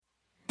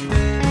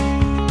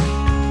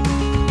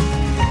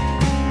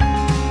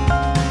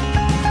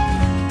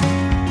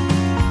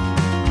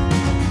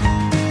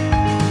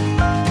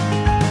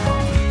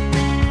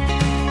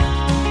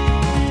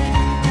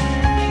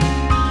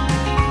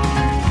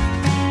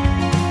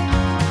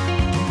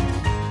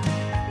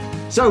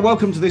So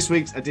welcome to this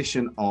week's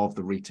edition of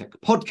the Retech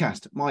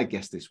podcast. My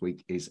guest this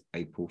week is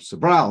April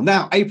Sobral.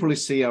 Now, April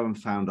is CEO and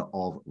founder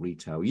of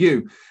Retail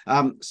U.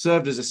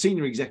 Served as a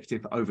senior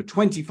executive for over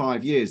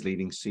 25 years,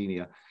 leading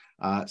senior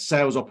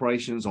sales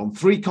operations on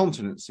 3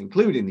 continents,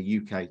 including the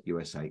UK,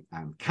 USA,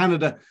 and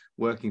Canada,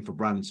 working for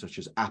brands such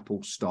as Apple,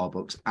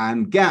 Starbucks,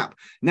 and Gap.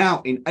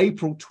 Now, in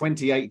April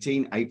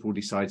 2018, April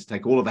decided to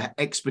take all of her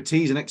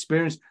expertise and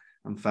experience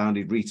and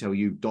founded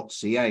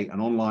RetailU.ca,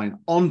 an online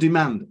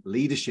on-demand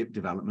leadership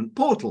development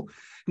portal.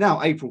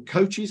 Now, April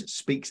coaches,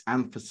 speaks,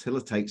 and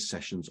facilitates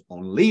sessions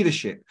on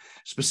leadership,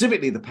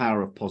 specifically the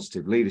power of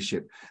positive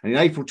leadership. And in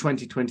April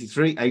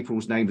 2023, April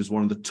was named as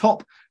one of the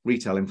top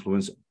retail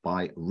influencers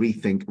by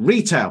Rethink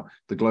Retail,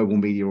 the global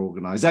media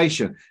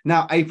organization.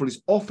 Now, April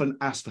is often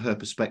asked for her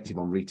perspective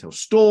on retail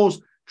stores,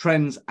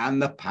 trends,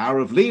 and the power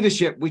of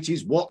leadership, which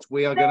is what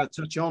we are going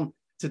to touch on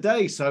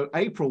today. So,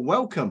 April,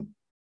 welcome.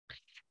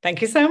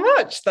 Thank you so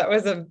much. That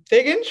was a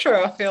big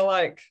intro. I feel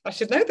like I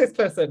should know this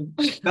person.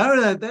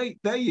 No,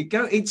 there you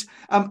go. It's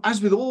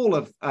as with all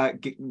of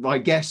my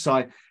guests,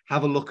 I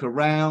have a look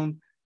around,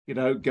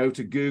 go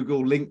to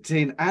Google,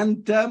 LinkedIn,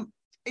 and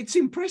it's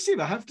impressive.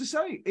 I have to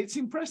say, it's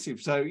impressive.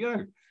 So,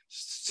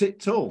 sit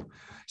tall.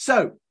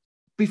 So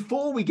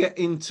before we get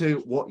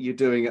into what you're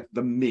doing at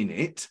the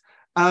minute,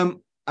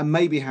 and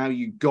maybe how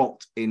you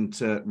got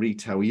into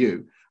Retail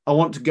U, I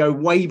want to go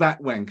way back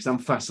when, because I'm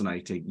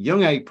fascinated.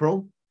 Young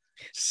April,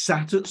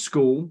 sat at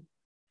school,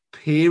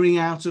 peering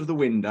out of the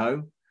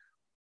window.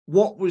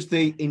 What was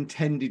the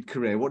intended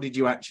career? What did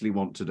you actually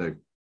want to do?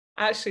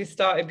 I actually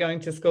started going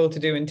to school to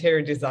do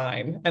interior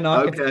design and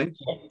architecture.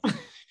 Okay.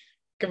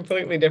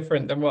 Completely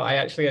different than what I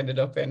actually ended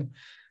up in.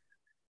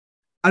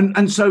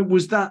 And so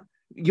was that,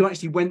 you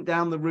actually went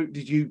down the route,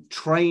 did you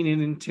train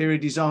in interior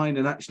design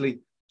and actually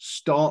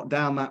start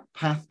down that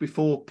path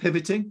before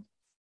pivoting?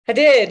 I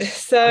did.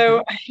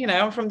 So,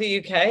 I'm from the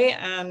UK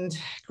and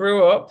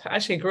grew up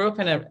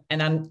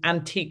in an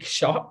antique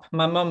shop.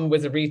 My mum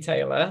was a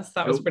retailer, so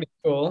that was pretty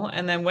cool.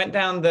 And then went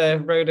down the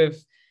road of,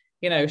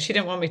 she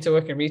didn't want me to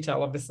work in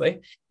retail,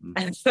 obviously,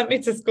 and sent me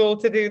to school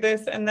to do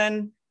this. And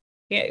then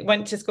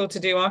went to school to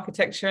do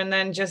architecture and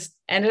then just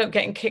ended up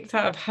getting kicked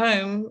out of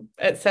home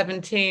at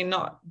 17,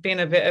 not being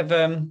a bit of,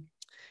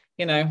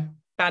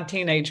 bad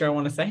teenager, I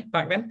want to say,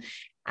 back then.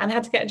 And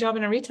had to get a job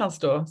in a retail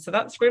store. So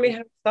that's really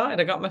how it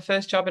started. I got my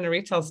first job in a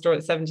retail store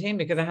at 17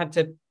 because I had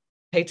to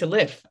pay to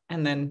live,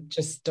 and then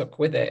just stuck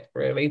with it,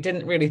 really.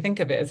 Didn't really think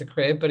of it as a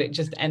career, but it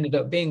just ended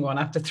up being one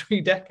after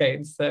 3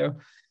 decades. So,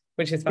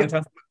 which is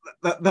fantastic.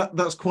 Yeah,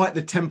 that's quite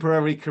the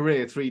temporary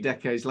career 3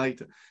 decades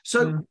later.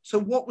 So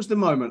what was the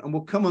moment? And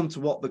we'll come on to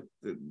what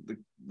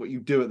what you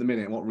do at the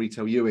minute and what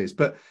Retail U is.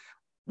 But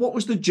what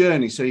was the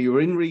journey? So you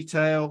were in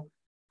retail,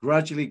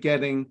 gradually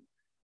getting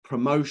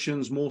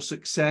promotions, more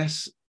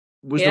success.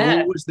 Was there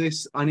always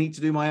this, I need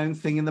to do my own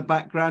thing in the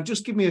background?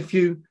 Just give me a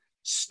few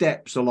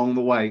steps along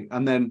the way.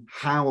 And then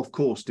how, of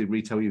course, did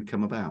Retail U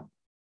come about?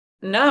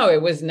 No, it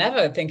was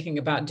never thinking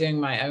about doing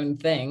my own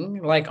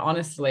thing. Like,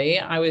 honestly,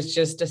 I was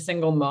just a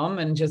single mom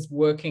and just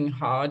working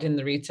hard in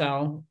the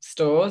retail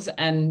stores.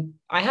 And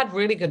I had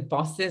really good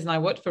bosses and I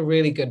worked for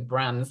really good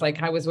brands.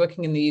 Like, I was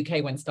working in the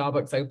UK when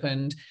Starbucks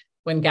opened,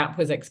 when Gap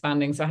was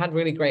expanding. So I had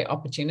really great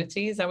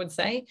opportunities, I would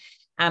say.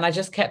 And I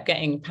just kept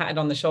getting patted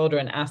on the shoulder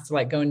and asked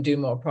to go and do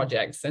more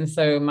projects. And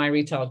so my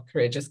retail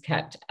career just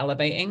kept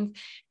elevating.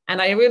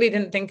 And I really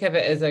didn't think of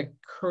it as a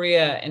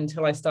career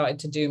until I started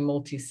to do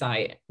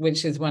multi-site,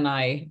 which is when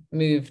I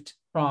moved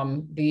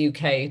from the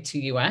UK to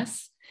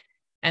US.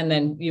 And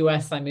then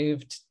US, I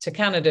moved to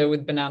Canada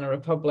with Banana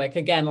Republic.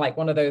 Again,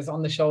 one of those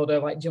on the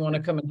shoulder, do you want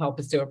to come and help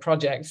us do a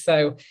project?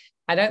 So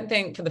I don't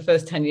think for the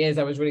first 10 years,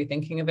 I was really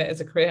thinking of it as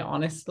a career,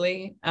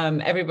 honestly.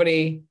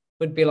 Everybody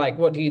would be like,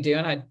 what do you do?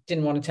 And I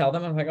didn't want to tell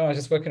them. I'm like, I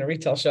just work in a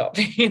retail shop.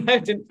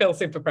 Didn't feel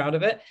super proud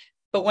of it.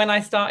 But when I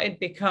started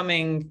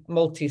becoming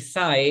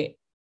multi-site,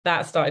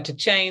 that started to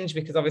change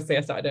because obviously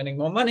I started earning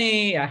more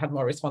money. I had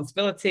more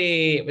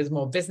responsibility. It was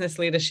more business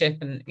leadership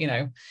and,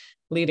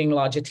 leading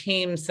larger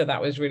teams. So that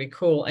was really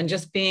cool. And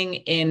just being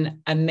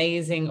in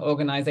amazing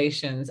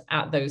organizations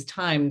at those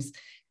times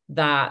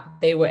that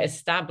they were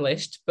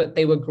established, but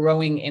they were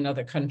growing in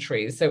other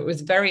countries. So it was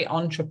very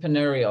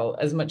entrepreneurial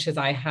as much as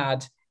I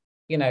had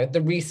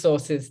the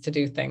resources to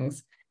do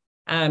things.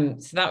 So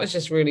that was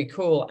just really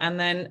cool. And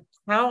then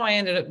how I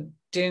ended up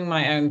doing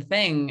my own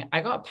thing,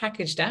 I got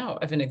packaged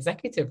out of an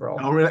executive role.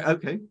 Oh, really?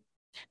 Okay.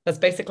 That's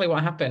basically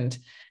what happened.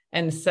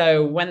 And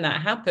so when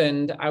that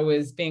happened, I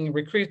was being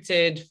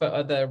recruited for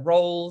other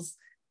roles.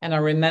 And I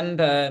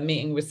remember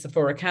meeting with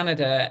Sephora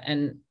Canada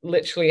and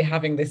literally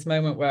having this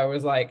moment where I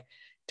was like,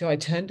 do I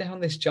turn down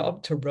this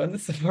job to run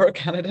Sephora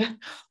Canada?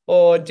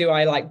 Or do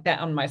I bet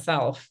on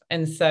myself?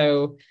 And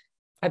so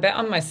I bet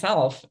on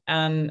myself.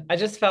 And I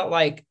just felt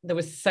like there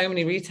was so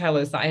many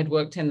retailers that I had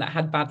worked in that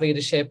had bad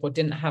leadership or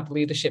didn't have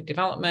leadership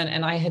development.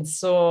 And I had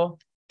saw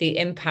the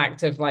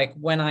impact of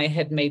when I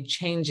had made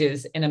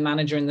changes in a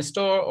manager in the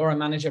store or a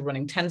manager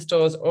running 10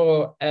 stores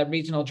or a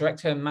regional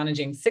director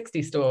managing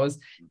 60 stores,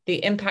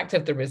 the impact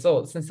of the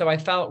results. And so I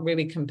felt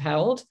really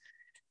compelled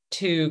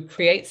to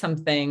create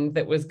something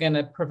that was going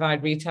to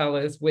provide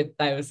retailers with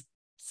those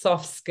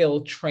soft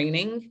skill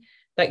training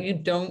that you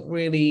don't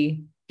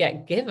really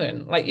get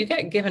given. Like you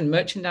get given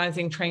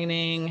merchandising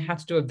training, how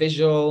to do a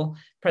visual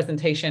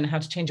presentation, how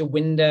to change a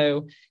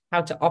window,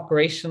 how to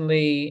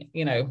operationally,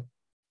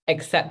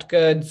 accept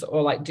goods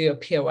or like do a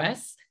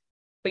POS,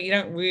 but you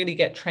don't really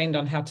get trained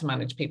on how to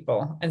manage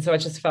people. And so I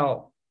just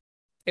felt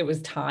it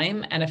was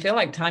time. And I feel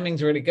like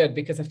timing's really good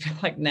because I feel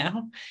like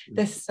now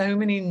there's so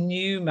many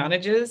new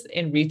managers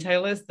in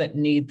retailers that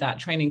need that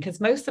training, because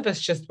most of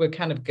us just were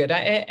kind of good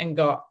at it and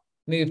got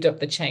moved up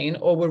the chain,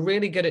 or were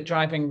really good at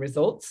driving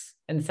results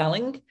and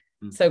selling,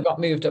 so got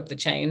moved up the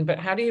chain. But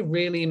how do you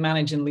really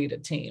manage and lead a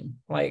team?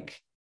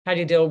 Like, how do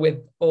you deal with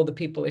all the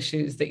people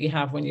issues that you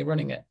have when you're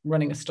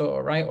running a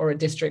store, right? Or a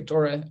district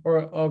or an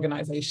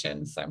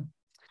organization. So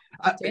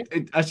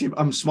actually,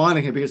 I'm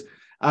smiling here because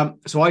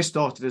so I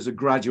started as a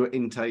graduate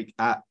intake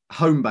at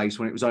Homebase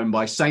when it was owned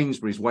by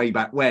Sainsbury's way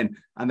back when,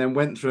 and then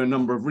went through a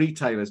number of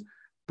retailers.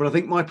 But I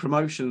think my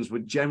promotions were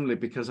generally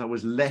because I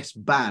was less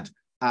bad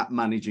at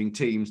managing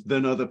teams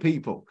than other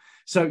people.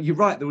 So you're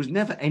right, there was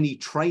never any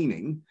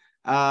training.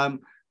 And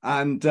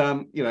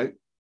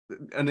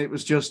it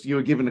was just, you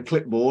were given a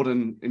clipboard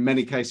and in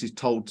many cases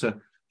told to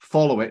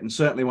follow it. And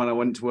certainly when I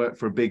went to work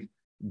for a big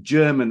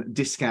German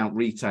discount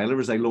retailer,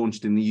 as they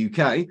launched in the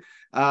UK,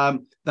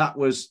 that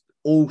was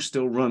all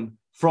still run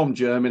from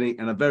Germany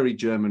in a very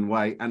German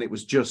way. And it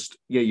was just,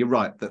 you're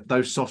right, that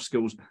those soft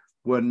skills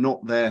were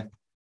not there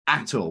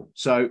at all.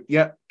 So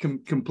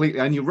completely.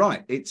 And you're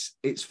right,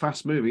 it's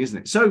fast moving, isn't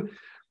it? So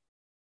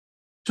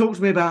talk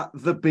to me about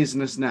the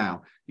business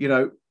now.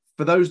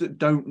 For those that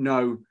don't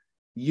know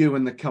you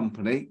and the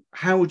company,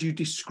 how would you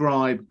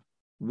describe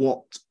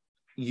what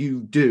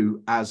you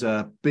do as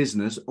a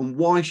business, and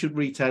why should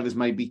retailers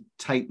maybe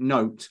take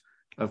note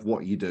of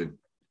what you do?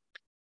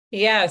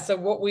 Yeah, so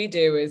what we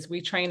do is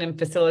we train and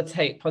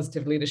facilitate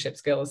positive leadership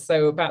skills.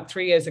 So about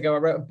 3 years ago, I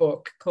wrote a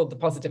book called The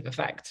Positive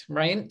Effect,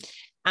 right?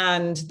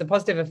 And the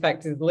positive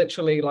effect is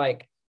literally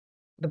like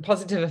the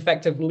positive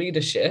effect of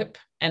leadership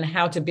and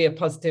how to be a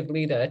positive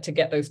leader to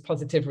get those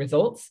positive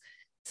results.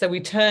 So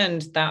we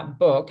turned that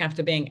book,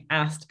 after being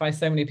asked by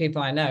so many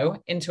people I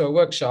know, into a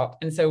workshop.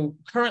 And so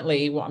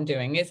currently what I'm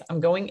doing is I'm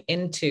going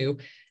into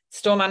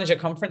store manager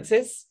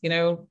conferences.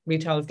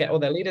 Retailers get all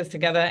their leaders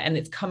together, and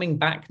it's coming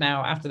back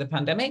now after the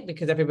pandemic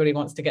because everybody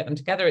wants to get them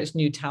together. It's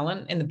new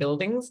talent in the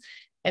buildings.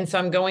 And so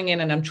I'm going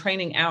in and I'm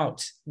training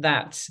out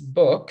that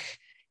book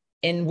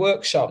in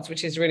workshops,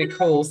 which is really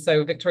cool.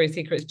 So Victoria's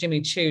Secret's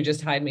Jimmy Choo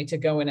just hired me to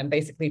go in and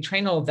basically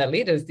train all of their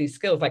leaders these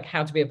skills, like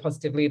how to be a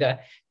positive leader,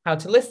 how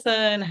to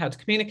listen, how to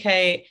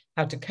communicate,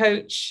 how to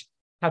coach,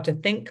 how to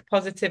think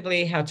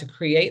positively, how to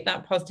create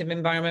that positive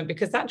environment,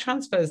 because that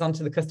transfers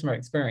onto the customer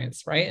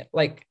experience, right?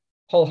 Like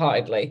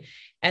wholeheartedly.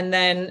 And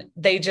then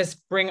they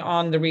just bring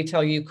on the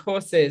Retail U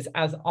courses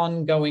as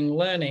ongoing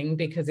learning,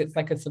 because it's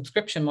like a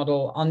subscription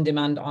model on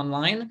demand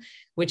online,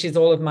 which is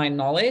all of my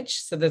knowledge.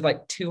 So there's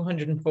like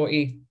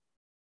 240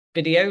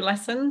 video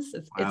lessons.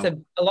 It's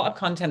a lot of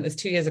content. There's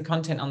 2 years of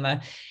content on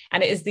there.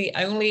 And it is the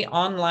only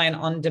online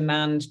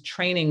on-demand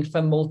training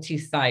for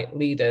multi-site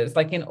leaders.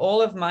 Like in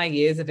all of my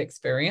years of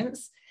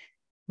experience,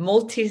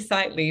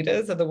 multi-site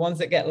leaders are the ones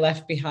that get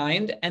left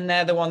behind. And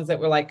they're the ones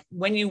that were like,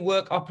 when you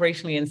work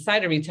operationally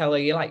inside a retailer,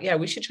 you're like, yeah,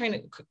 we should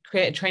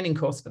create a training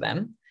course for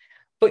them.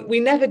 But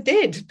we never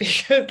did,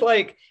 because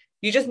like,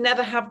 you just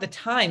never have the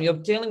time. You're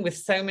dealing with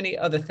so many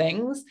other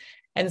things.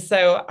 And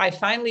so I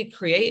finally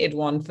created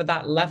one for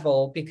that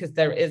level, because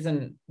there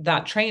isn't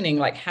that training,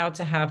 like how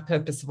to have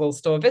purposeful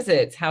store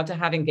visits, how to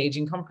have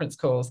engaging conference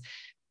calls,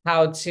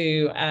 how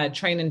to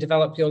train and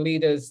develop your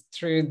leaders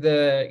through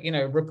the,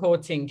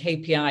 reporting,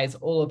 KPIs,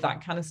 all of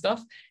that kind of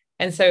stuff.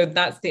 And so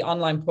that's the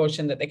online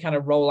portion that they kind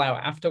of roll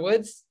out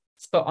afterwards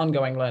for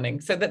ongoing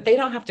learning, so that they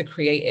don't have to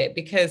create it.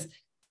 Because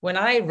when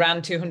I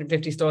ran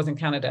 250 stores in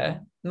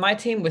Canada, my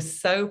team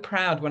was so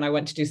proud when I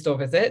went to do store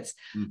visits.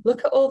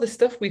 Look at all the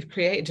stuff we've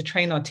created to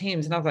train our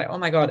teams. And I was like, oh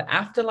my God,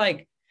 after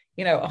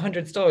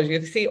 100 stores,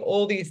 you see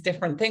all these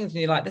different things and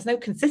you're like, there's no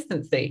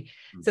consistency.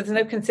 So there's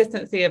no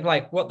consistency of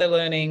like what they're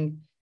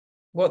learning,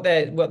 what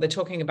they're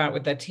talking about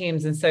with their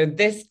teams. And so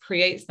this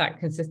creates that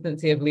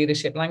consistency of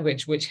leadership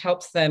language, which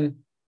helps them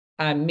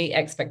meet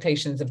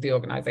expectations of the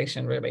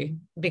organization, really,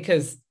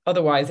 because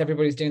otherwise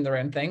everybody's doing their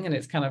own thing. And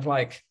it's kind of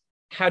like,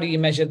 how do you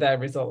measure their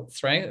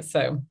results, right?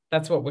 So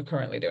that's what we're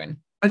currently doing.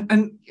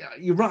 And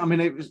you're right. I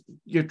mean,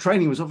 your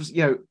training was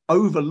obviously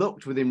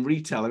overlooked within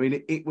retail. I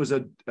mean, it was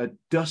a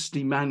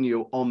dusty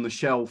manual on the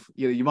shelf.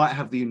 You might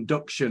have the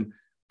induction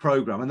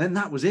program, and then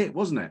that was it,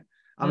 wasn't it?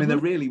 I mean, there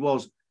really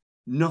was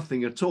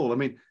nothing at all. I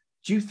mean,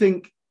 do you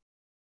think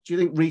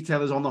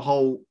retailers on the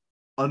whole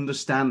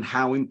understand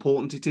how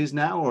important it is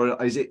now,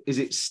 or is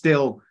it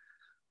still?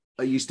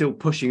 Are you still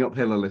pushing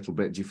uphill a little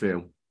bit? Do you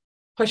feel?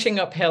 Pushing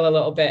uphill a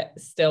little bit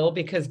still,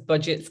 because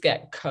budgets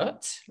get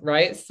cut,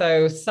 right?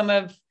 So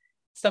some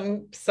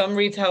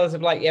retailers are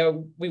like, yeah,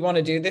 we want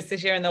to do this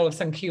year, and then all of a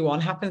sudden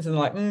Q1 happens and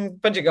they're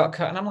like, budget got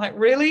cut. And I'm like,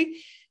 really?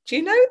 Do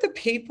you know the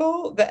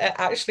people that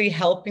are actually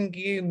helping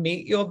you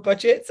meet your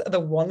budgets are the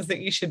ones that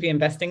you should be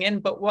investing in?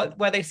 But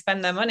where they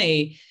spend their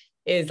money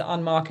is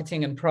on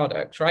marketing and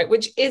product, right?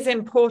 Which is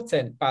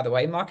important, by the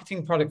way.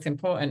 Marketing product's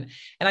important.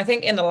 And I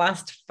think in the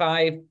last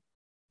 5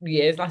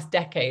 years, last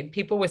decade,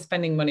 people were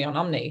spending money on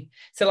omni.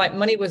 So like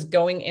money was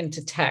going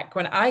into tech.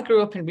 When I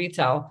grew up in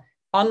retail,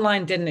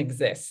 online didn't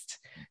exist.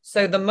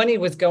 So the money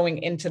was going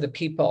into the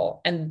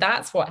people. And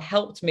that's what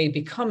helped me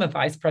become a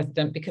vice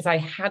president, because I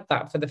had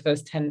that for the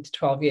first 10 to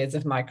 12 years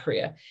of my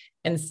career.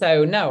 And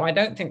so, no, I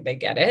don't think they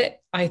get it.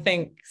 I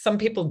think some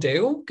people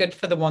do. Good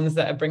for the ones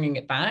that are bringing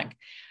it back.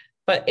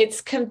 But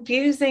it's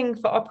confusing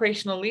for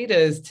operational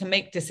leaders to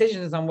make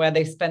decisions on where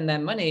they spend their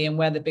money and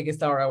where the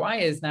biggest ROI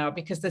is now,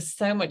 because there's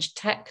so much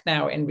tech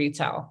now in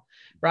retail,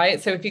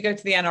 right? So if you go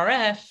to the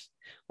NRF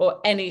or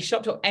any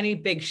shop or any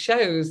big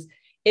shows,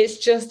 it's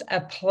just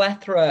a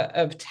plethora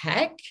of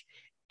tech,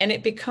 and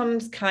it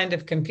becomes kind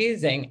of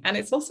confusing. And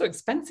it's also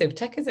expensive.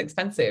 Tech is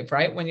expensive,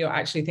 right? When you're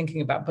actually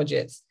thinking about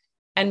budgets.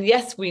 And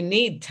yes, we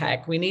need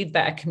tech. We need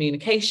better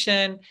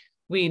communication.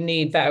 We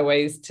need better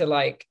ways to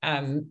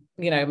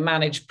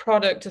manage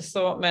product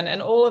assortment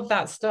and all of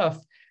that stuff.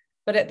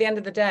 But at the end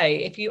of the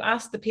day, if you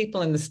ask the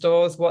people in the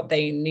stores what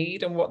they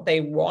need and what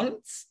they want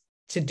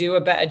to do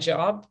a better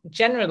job,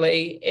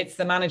 generally it's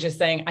the manager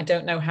saying, I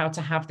don't know how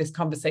to have this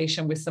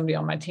conversation with somebody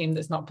on my team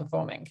that's not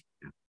performing.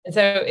 And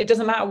so it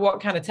doesn't matter what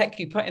kind of tech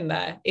you put in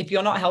there. If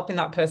you're not helping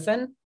that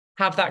person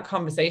have that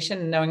conversation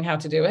and knowing how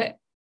to do it,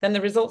 then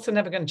the results are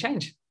never going to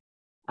change.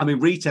 I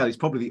mean, retail is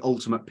probably the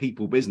ultimate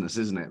people business,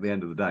 isn't it, at the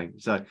end of the day?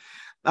 So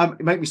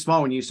it makes me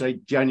smile when you say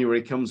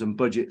January comes and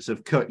budgets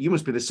have cut. You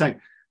must be the same.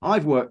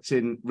 I've worked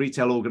in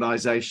retail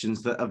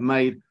organizations that have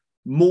made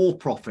more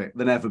profit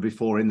than ever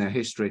before in their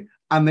history,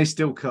 and they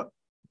still cut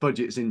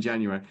budgets in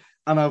January.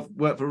 And I've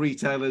worked for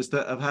retailers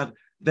that have had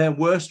their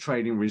worst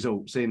trading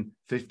results in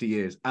 50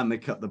 years, and they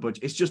cut the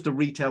budget. It's just a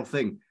retail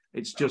thing.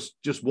 It's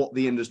just what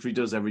the industry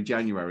does every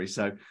January.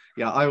 So,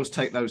 yeah, I always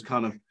take those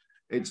kind of,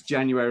 it's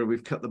January,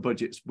 we've cut the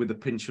budgets with a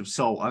pinch of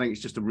salt. I think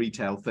it's just a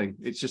retail thing.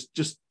 It's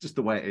just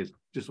the way it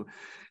is.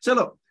 So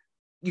look,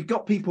 you've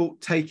got people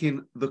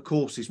taking the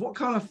courses. What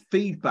kind of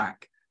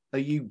feedback are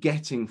you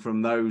getting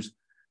from those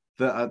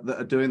that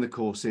are doing the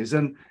courses?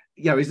 And,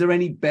 is there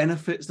any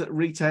benefits that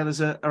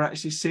retailers are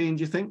actually seeing,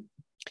 do you think?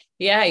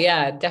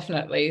 Yeah,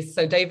 definitely.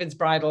 So David's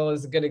Bridal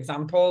is a good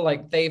example.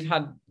 Like they've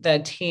had their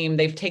team,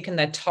 they've taken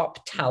their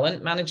top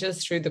talent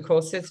managers through the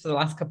courses for the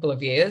last couple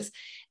of years,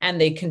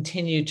 and they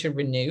continue to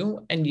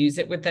renew and use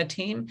it with their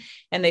team.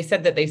 And they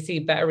said that they see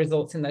better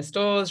results in their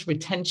stores,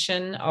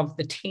 retention of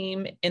the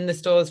team in the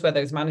stores where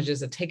those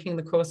managers are taking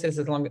the courses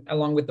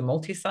along with the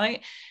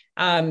multi-site.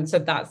 So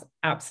that's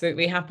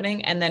absolutely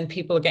happening. And then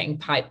people are getting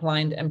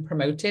pipelined and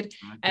promoted,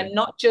 and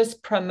not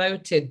just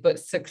promoted, but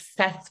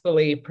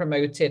successfully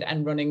promoted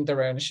and running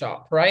their own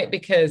shop, right?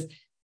 Because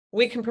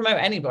we can promote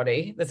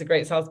anybody that's a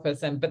great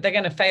salesperson, but they're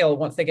going to fail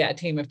once they get a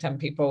team of 10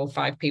 people,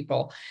 5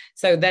 people.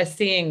 So they're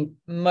seeing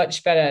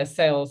much better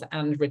sales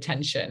and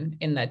retention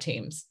in their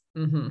teams.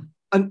 Mm-hmm.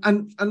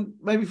 And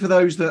maybe for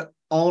those that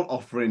aren't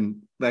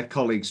offering their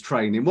colleagues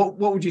training, what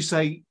would you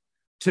say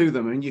to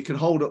them? And you can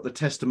hold up the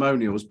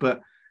testimonials,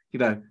 but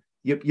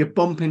you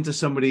bump into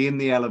somebody in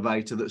the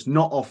elevator that's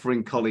not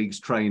offering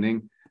colleagues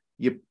training,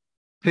 you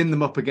pin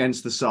them up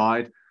against the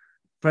side,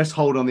 press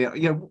hold on the,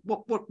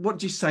 what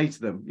do you say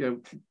to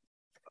them?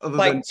 Other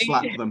than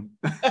slap them.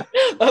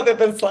 Other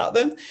than slap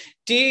them.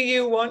 Do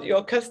you want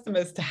your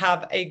customers to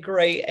have a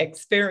great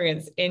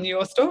experience in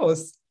your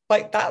stores?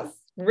 Like that's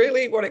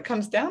really what it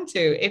comes down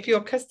to.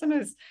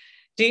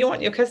 Do you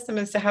want your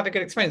customers to have a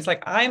good experience?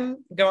 Like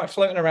I'm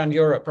floating around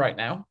Europe right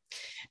now.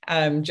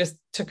 Just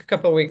took a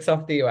couple of weeks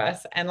off the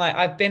US, and like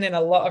I've been in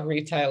a lot of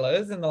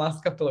retailers in the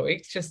last couple of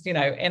weeks, just in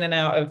and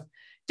out of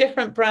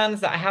different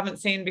brands that I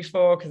haven't seen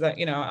before because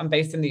I'm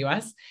based in the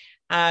US,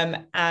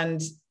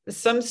 and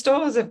some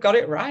stores have got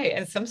it right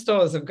and some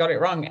stores have got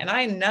it wrong. And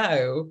I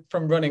know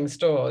from running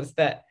stores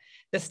that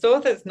the store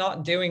that's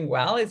not doing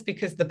well is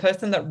because the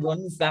person that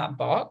runs that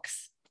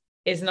box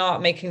is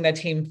not making their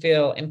team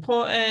feel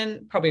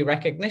important. Probably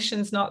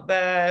recognition's not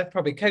there,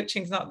 probably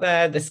coaching's not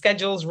there, the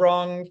schedule's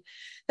wrong.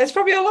 There's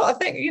probably a lot of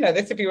things,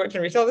 this if you work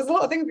in retail, there's a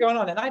lot of things going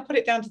on. And I put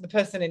it down to the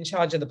person in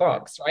charge of the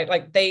box, right?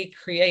 Like they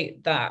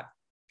create that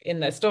in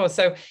their store.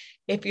 So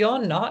if you're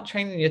not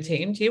training your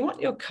team, do you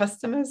want your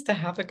customers to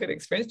have a good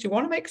experience? Do you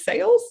want to make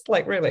sales?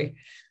 Like really?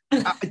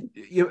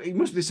 It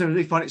must be something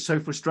they find it so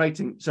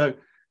frustrating. So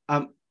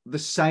the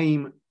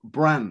same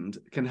brand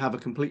can have a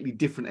completely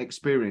different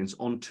experience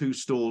on 2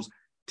 stores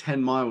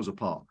 10 miles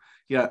apart.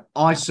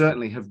 I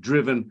certainly have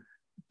driven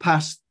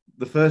past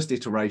the first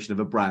iteration of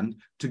a brand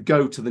to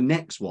go to the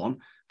next one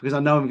because I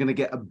know I'm going to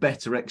get a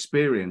better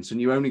experience,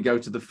 and you only go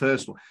to the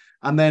first one.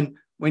 And then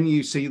when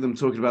you see them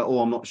talking about,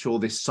 I'm not sure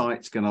this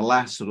site's going to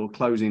last or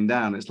closing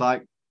down, it's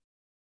like,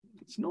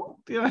 it's not,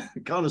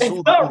 kind of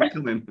saw that one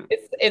coming.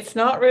 It's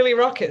not really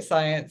rocket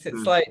science.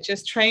 It's like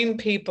just train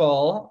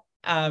people,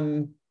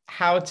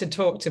 how to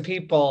talk to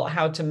people,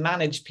 how to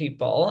manage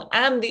people,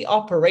 and the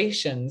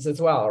operations as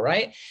well,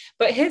 right?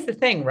 But here's the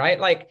thing, right?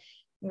 Like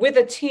with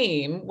a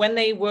team, when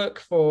they work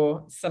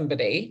for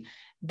somebody,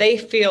 they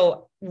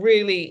feel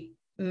really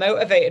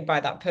motivated by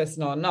that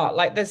person or not.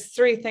 Like there's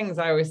three things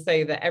I always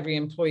say that every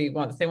employee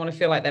wants. They want to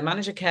feel like their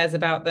manager cares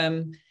about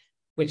them,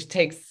 which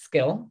takes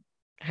skill,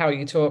 how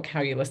you talk, how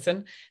you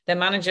listen. Their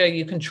manager,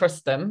 you can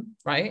trust them,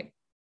 right?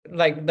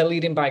 Like they're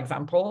leading by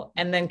example.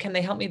 And then can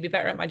they help me be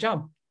better at my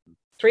job?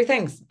 Three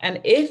things.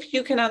 And if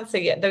you can answer,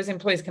 those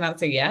employees can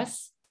answer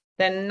yes,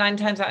 then 9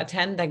 times out of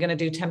 10, they're going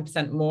to do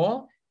 10%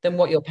 more than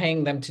what you're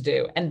paying them to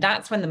do. And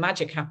that's when the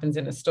magic happens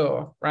in a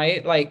store,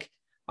 right? Like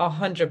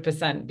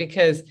 100%,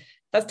 because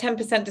that's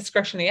 10%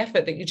 discretionary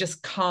effort that you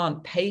just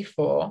can't pay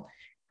for.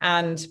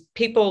 And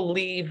people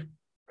leave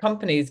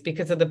companies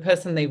because of the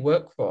person they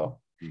work for.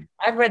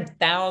 I've read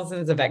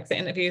thousands of exit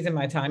interviews in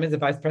my time as a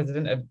vice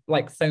president of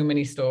like so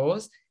many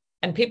stores,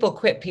 and people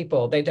quit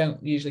people. They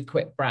don't usually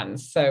quit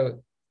brands.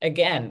 So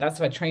again, that's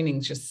why training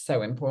is just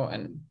so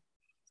important.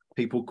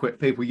 People quit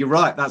people. You're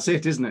right. That's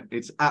it, isn't it?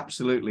 It's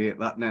absolutely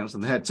that nails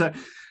on the head. So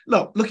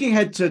look, looking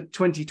ahead to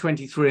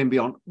 2023 and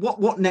beyond,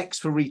 what next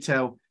for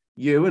Retail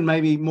You? And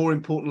maybe more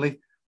importantly,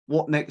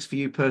 what next for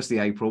you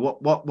personally, April?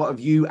 What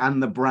have you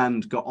and the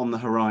brand got on the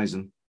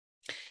horizon?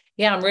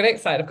 Yeah, I'm really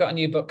excited. I've got a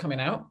new book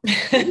coming out.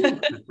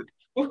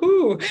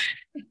 Woohoo.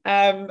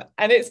 And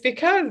it's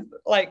because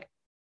like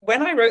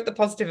when I wrote The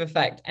Positive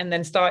Effect and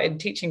then started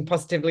teaching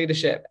positive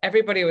leadership,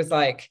 everybody was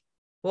like,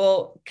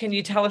 well, can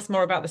you tell us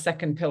more about the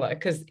second pillar?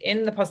 Because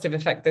in The Positive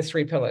Effect, there's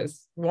 3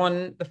 pillars.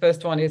 The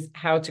first one is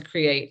how to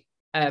create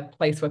a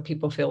place where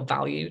people feel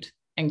valued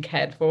and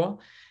cared for,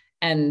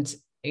 and,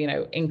 you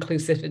know,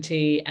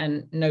 inclusivity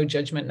and no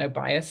judgment, no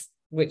bias,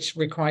 which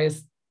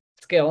requires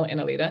skill in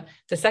a leader.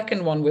 The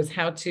second one was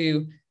how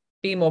to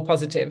be more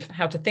positive,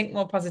 how to think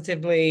more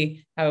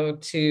positively, how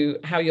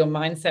your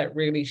mindset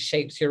really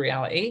shapes your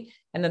reality.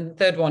 And then the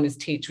third one is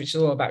teach, which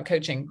is all about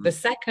coaching. The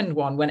second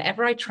one,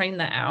 whenever I train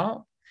that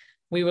out,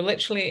 we were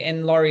literally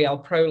in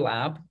L'Oreal Pro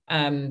Lab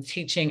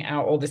teaching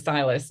out all the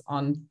stylists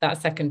on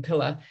that second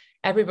pillar.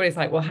 Everybody's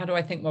like, well, how do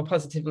I think more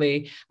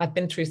positively? I've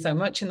been through so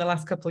much in the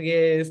last couple of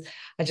years.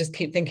 I just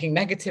keep thinking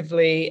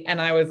negatively. And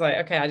I was like,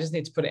 okay, I just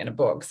need to put it in a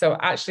book. So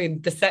actually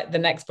the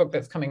next book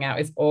that's coming out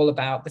is all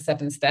about the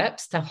 7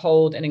 steps to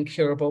hold an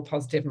incurable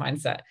positive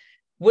mindset,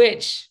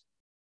 which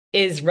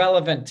is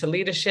relevant to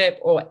leadership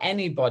or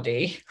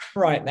anybody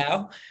right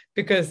now,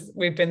 because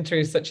we've been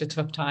through such a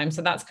tough time.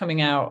 So that's coming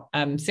out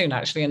soon,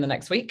 actually, in the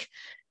next week.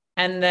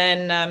 And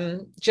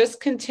then just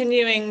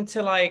continuing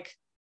to, like,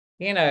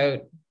 you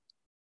know,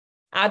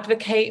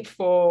 advocate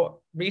for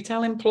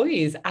retail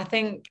employees.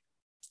 I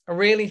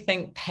really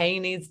think pay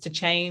needs to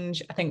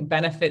change. I think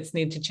benefits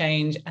need to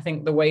change. I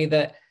think the way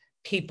that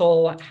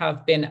people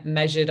have been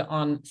measured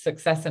on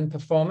success and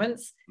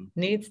performance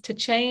needs to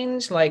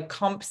change. Like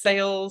comp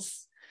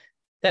sales,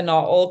 they're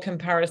not all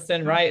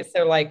comparison, right?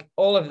 So like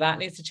all of that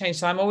needs to change.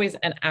 So I'm always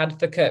an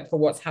advocate for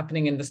what's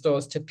happening in the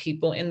stores to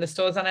people in the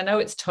stores. And I know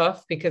it's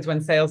tough because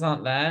when sales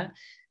aren't there,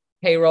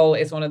 payroll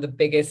is one of the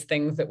biggest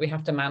things that we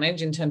have to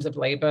manage in terms of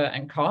labor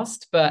and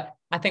cost. But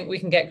I think we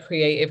can get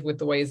creative with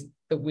the ways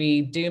that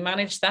we do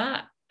manage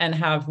that and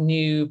have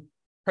new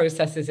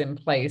processes in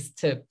place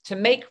to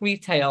make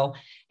retail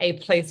a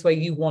place where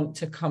you want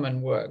to come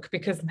and work.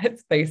 Because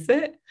let's face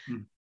it,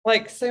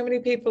 like so many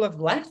people have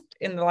left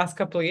in the last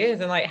couple of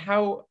years. And like,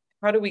 how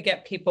do we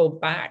get people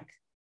back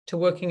to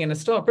working in a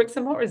store? Bricks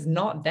and mortar is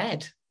not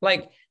dead.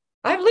 Like,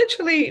 I've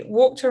literally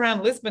walked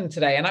around Lisbon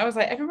today and I was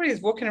like,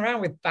 everybody's walking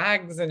around with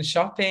bags and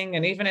shopping.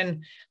 And even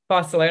in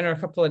Barcelona a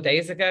couple of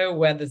days ago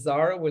where the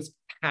Zara was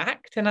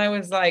packed. And I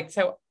was like,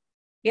 so,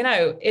 you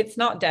know, it's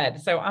not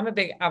dead. So I'm a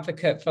big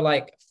advocate for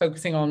like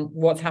focusing on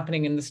what's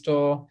happening in the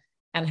store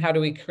and how do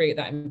we create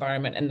that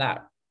environment and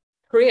that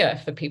career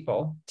for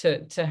people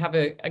to have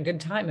a good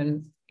time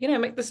and, you know,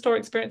 make the store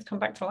experience come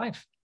back to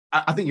life.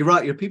 I think you're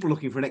right. You're people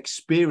looking for an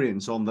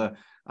experience on the,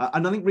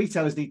 and I think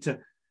retailers need to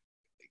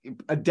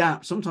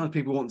adapt. Sometimes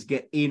people want to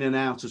get in and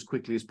out as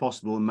quickly as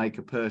possible and make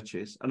a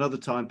purchase. Another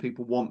time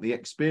people want the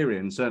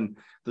experience, and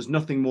there's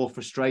nothing more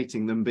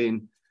frustrating than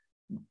being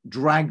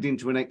dragged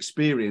into an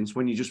experience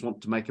when you just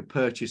want to make a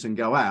purchase and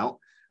go out.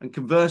 And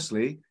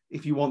conversely,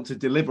 if you want to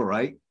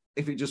deliberate,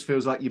 if it just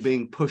feels like you're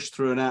being pushed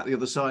through and out the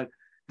other side,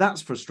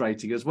 that's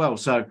frustrating as well.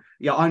 So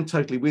yeah, I'm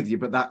totally with you,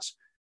 but that's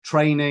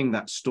training,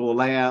 that's store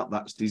layout,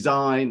 that's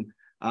design.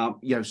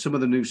 You know, some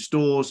of the new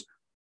stores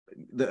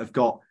that have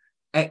got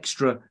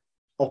extra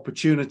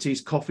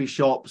opportunities, coffee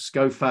shops,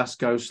 go fast,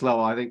 go slow.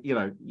 I think, you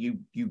know,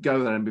 you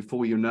go there and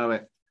before you know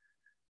it,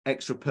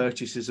 extra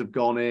purchases have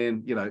gone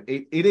in. You know,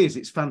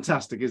 it's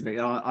fantastic, isn't it?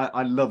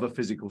 I love a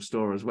physical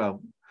store as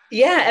well.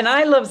 Yeah, and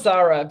I love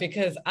Zara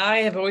because I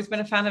have always been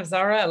a fan of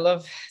Zara. I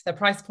love their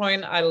price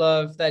point. I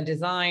love their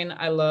design.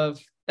 I love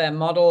their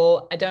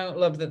model. I don't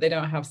love that they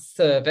don't have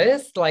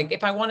service. Like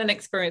if I want an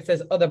experience,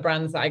 there's other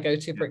brands that I go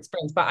to for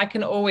experience, but I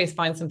can always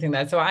find something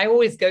there. So I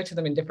always go to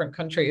them in different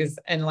countries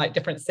and like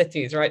different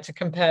cities, right? To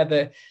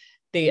compare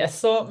the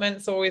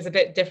assortment's always a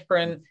bit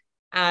different.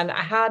 And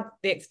I had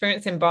the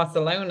experience in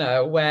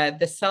Barcelona where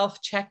the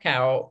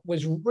self-checkout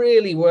was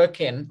really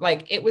working.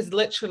 Like it was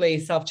literally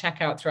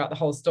self-checkout throughout the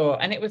whole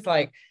store. And it was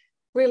like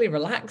really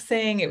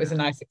relaxing. It was a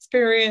nice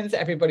experience.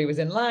 Everybody was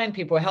in line,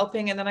 people were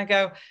helping. And then I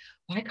go,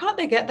 why can't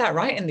they get that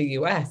right in the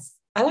US?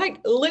 I like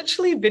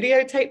literally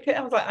videotaped it.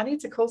 I was like, I need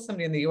to call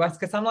somebody in the US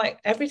because I'm like,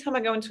 every time I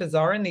go into a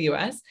Zara in the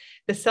US,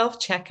 the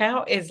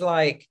self-checkout is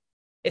like,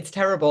 it's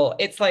terrible.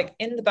 It's like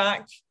in the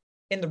back,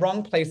 in the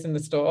wrong place in the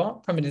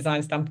store from a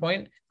design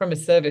standpoint, from a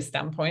service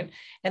standpoint.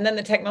 And then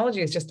the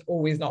technology is just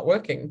always not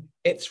working.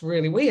 It's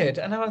really weird.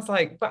 And I was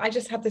like, but I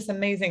just had this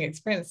amazing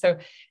experience. So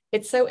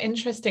it's so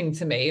interesting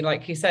to me,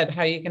 like you said,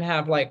 how you can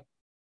have like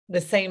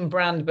the same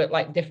brand, but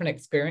like different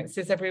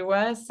experiences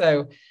everywhere.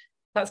 So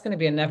that's going to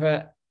be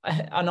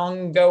an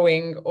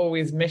ongoing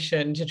always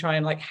mission to try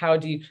and like, how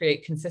do you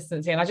create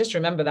consistency? And I just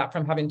remember that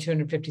from having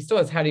 250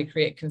 stores, how do you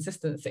create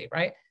consistency,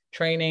 right?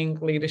 Training,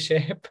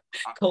 leadership,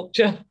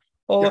 culture,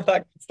 all of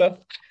that stuff.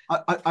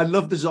 I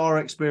love the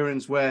Zara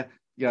experience where,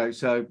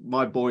 so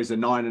my boys are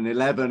 9 and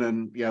 11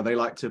 and, they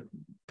like to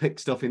pick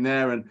stuff in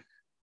there. And,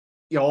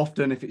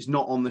 often if it's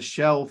not on the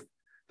shelf,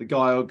 the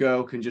guy or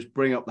girl can just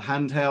bring up the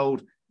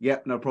handheld.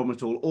 Yep, no problem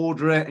at all.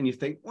 Order it. And you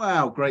think,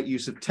 wow, great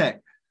use of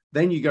tech.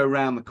 Then you go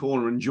around the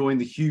corner and join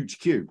the huge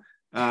queue.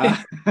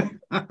 I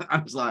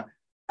was like,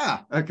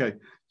 okay.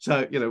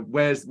 So,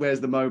 where's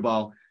the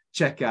mobile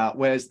checkout?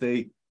 Where's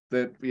the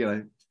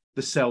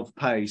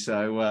self-pay?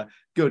 So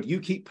good. You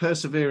keep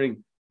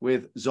persevering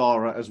with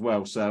Zara as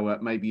well. So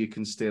maybe you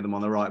can steer them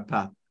on the right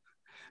path.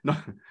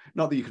 Not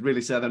that you could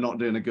really say they're not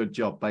doing a good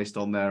job based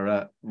on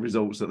their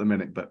results at the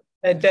minute, but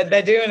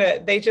they're doing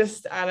it. They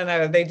just, I don't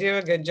know, they do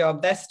a good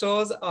job. Their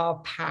stores are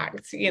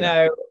packed,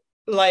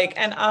 like,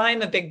 and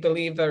I'm a big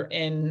believer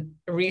in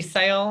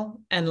resale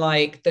and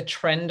like the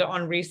trend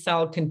on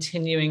resale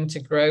continuing to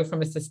grow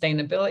from a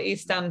sustainability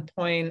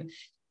standpoint,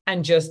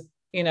 and just,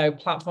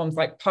 platforms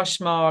like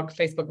Poshmark,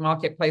 Facebook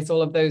Marketplace,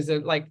 all of those are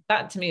like,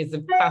 that to me is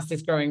the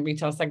fastest growing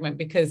retail segment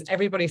because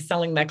everybody's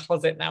selling their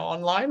closet now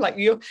online. Like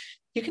you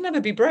can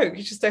never be broke.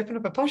 You just open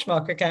up a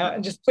Poshmark account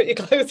and just put your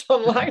clothes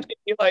online and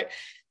you're like,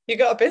 you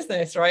got a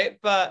business, right?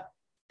 But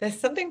there's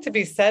something to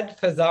be said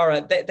for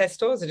Zara. Their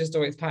stores are just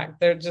always packed.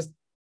 They're just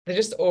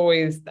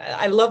always,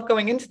 I love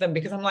going into them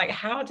because I'm like,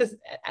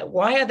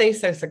 why are they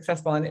so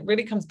successful? And it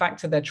really comes back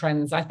to their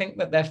trends. I think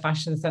that their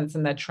fashion sense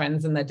and their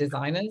trends and their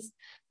designers,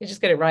 they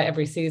just get it right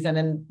every season.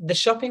 And the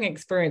shopping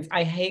experience,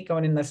 I hate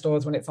going in their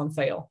stores when it's on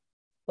sale,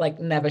 like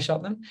never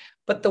shop them.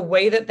 But the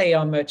way that they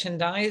are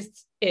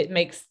merchandised, it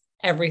makes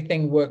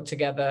everything work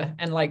together.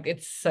 And like,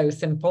 it's so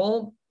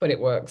simple, but it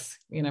works,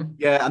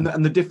 Yeah.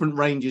 And the different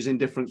ranges in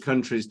different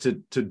countries to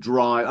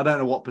drive, I don't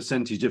know what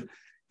percentage of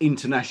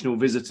international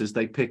visitors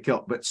they pick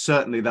up, but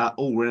certainly that,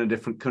 we're in a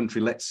different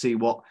country, let's see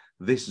what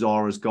this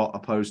Zara's got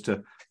opposed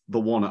to the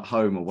one at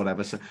home or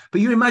whatever. So,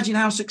 but you imagine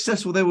how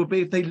successful they would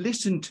be if they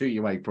listened to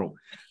you, April.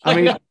 I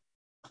mean,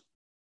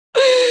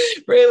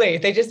 really,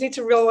 they just need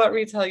to roll out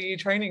Retail U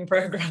training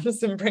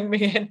programs and bring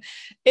me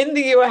in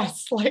the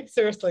US. Like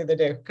seriously, they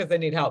do, because they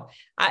need help.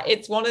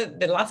 It's one of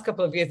the last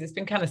couple of years, it's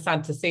been kind of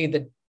sad to see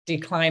the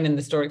decline in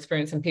the store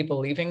experience and people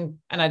leaving.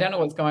 And I don't know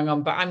what's going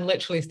on, but I'm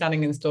literally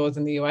standing in stores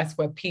in the US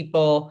where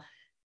people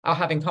are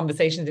having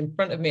conversations in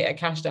front of me at a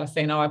cash desk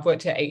saying, I've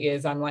worked here 8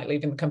 years, I'm like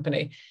leaving the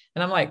company.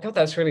 And I'm like, God,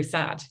 that's really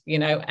sad,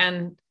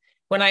 And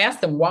when I ask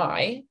them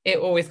why, it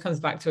always comes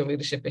back to a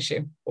leadership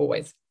issue,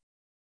 always,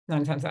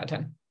 9 times out of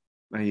 10.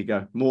 There you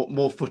go.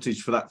 More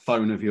footage for that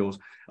phone of yours.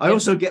 I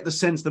also get the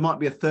sense there might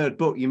be a third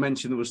book. You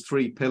mentioned there was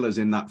 3 pillars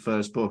in that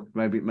first book.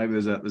 Maybe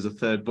there's a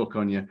third book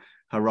on your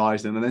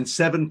horizon, and then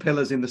 7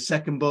 pillars in the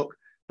second book.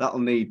 That'll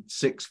need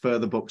 6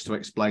 further books to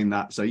explain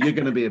that. So you're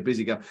going to be a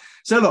busy guy.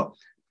 So look,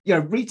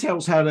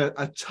 retail's had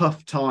a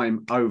tough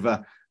time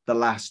over the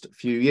last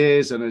few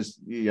years, and as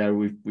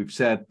we've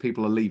said,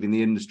 people are leaving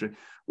the industry.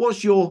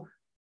 What's your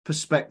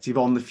perspective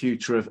on the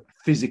future of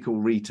physical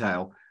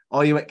retail?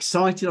 Are you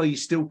excited? Are you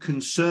still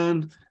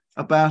concerned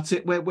about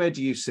it? Where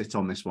do you sit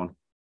on this one?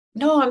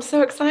 No, I'm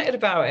so excited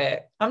about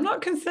it. I'm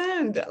not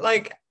concerned.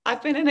 Like,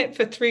 I've been in it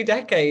for 3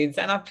 decades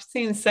and I've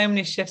seen so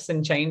many shifts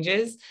and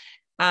changes.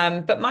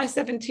 But my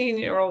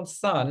 17-year-old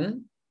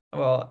son,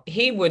 well,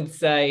 he would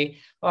say,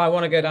 I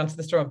want to go down to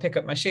the store and pick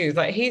up my shoes.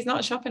 Like, he's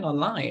not shopping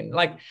online.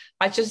 Like,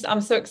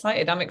 I'm so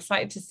excited. I'm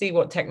excited to see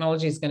what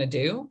technology is going to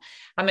do.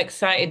 I'm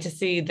excited to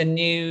see the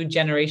new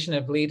generation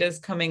of leaders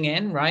coming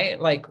in, right?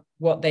 Like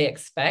what they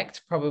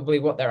expect, probably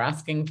what they're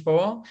asking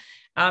for.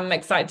 I'm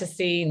excited to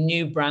see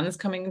new brands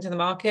coming into the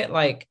market,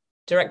 like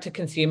direct to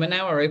consumer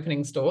now are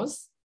opening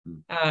stores.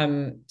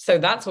 So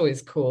that's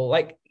always cool.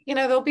 Like,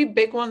 there'll be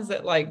big ones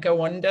that like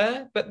go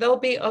under, but there'll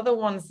be other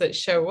ones that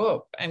show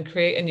up and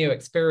create a new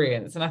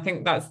experience. And I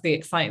think that's the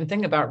exciting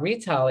thing about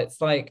retail.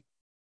 It's like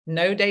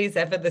no day's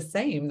ever the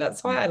same.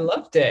 That's why I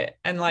loved it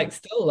and like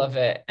still love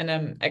it. And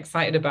I'm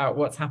excited about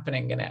what's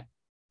happening in it.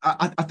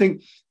 I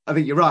think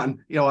you're right. And,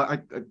 I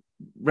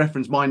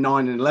reference my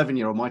 9 and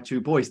 11-year-old, my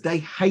 2 boys, they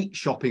hate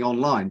shopping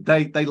online.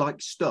 They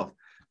like stuff,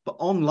 but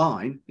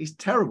online is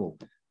terrible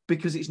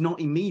because it's not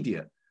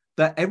immediate.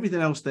 that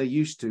everything else they're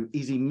used to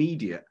is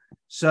immediate.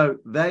 So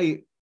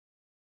they,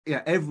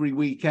 every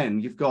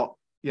weekend you've got,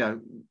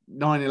 9,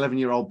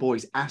 11-year-old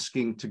boys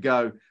asking to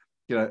go,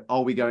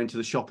 are we going to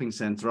the shopping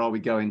centre? Are we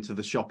going to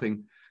the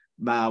shopping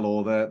mall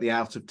or the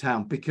out of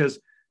town? Because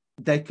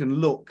they can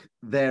look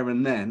there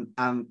and then,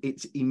 and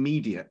it's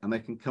immediate, and they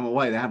can come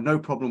away. They have no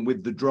problem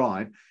with the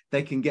drive.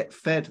 They can get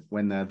fed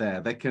when they're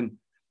there. They can,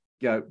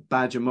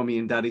 badger mummy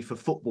and daddy for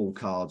football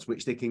cards,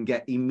 which they can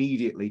get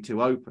immediately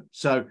to open.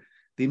 So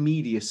the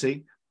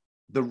immediacy,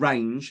 the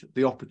range,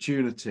 the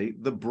opportunity,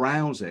 the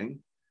browsing.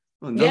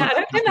 Well, I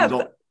don't think that's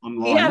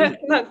online.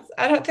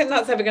 I don't think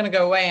that's ever going to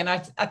go away. And I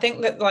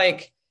think that,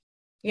 like,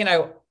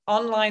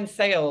 online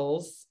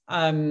sales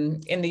in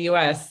the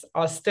US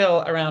are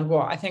still around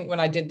what I think when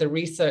I did the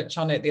research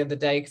on it the other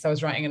day, because I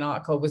was writing an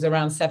article, was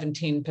around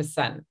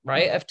 17%,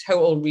 right, of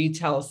total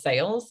retail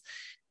sales.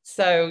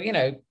 So,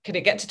 could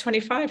it get to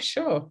 25?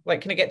 Sure.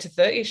 Like, can it get to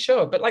 30?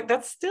 Sure. But like,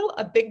 that's still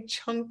a big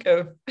chunk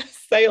of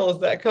sales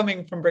that are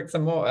coming from bricks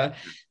and mortar.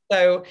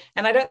 So,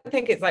 and I don't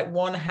think it's like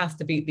one has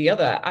to beat the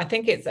other. I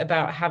think it's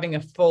about having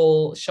a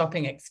full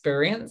shopping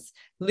experience.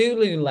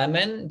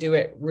 Lululemon do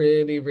it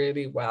really,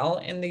 really well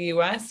in the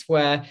US,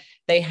 where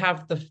they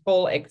have the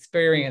full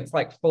experience,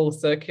 like full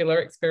circular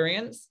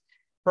experience,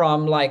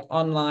 from like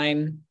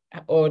online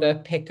order,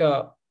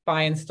 pickup,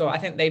 buy in store. I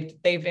think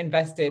they've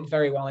invested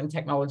very well in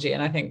technology.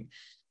 And I think,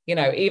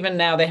 even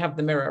now they have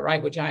the mirror,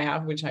 right, which I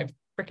have, which I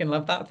freaking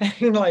love that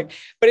thing. Like,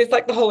 but it's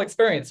like the whole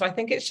experience. So I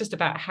think it's just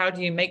about how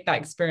do you make that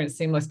experience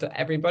seamless to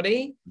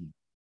everybody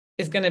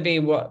is going to be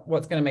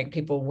what's going to make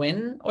people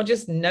win, or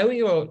just know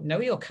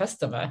your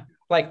customer.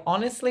 Like,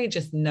 honestly,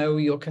 just know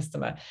your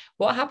customer.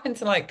 What happened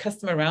to like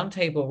customer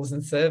roundtables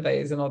and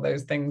surveys and all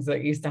those things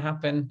that used to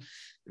happen?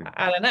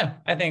 I don't know.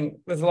 I think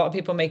there's a lot of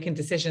people making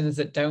decisions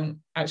that don't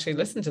actually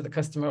listen to the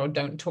customer or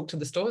don't talk to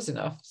the stores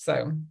enough.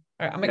 So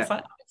I'm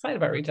excited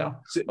about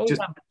retail.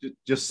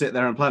 Just sit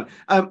there and plan.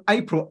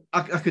 April,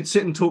 I could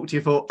sit and talk to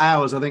you for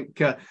hours. I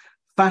think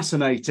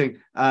fascinating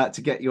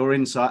to get your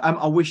insight.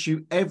 I wish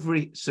you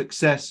every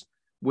success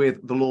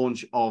with the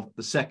launch of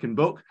the second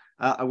book.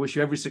 I wish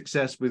you every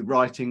success with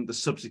writing the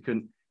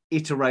subsequent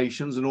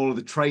iterations and all of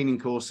the training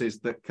courses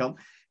that come.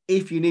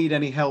 If you need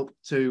any help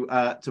to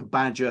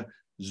badger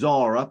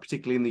Zara,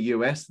 particularly in the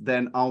US,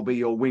 then I'll be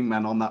your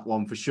wingman on that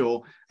one for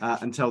sure,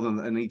 and tell them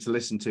that they need to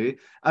listen to you.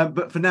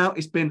 But for now,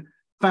 it's been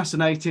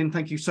fascinating.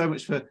 Thank you so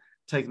much for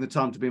taking the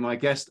time to be my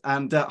guest,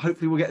 and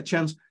hopefully we'll get a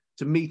chance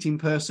to meet in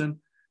person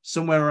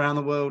somewhere around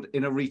the world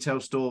in a retail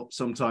store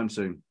sometime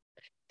soon.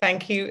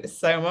 Thank you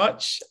so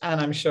much,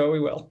 and I'm sure we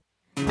will.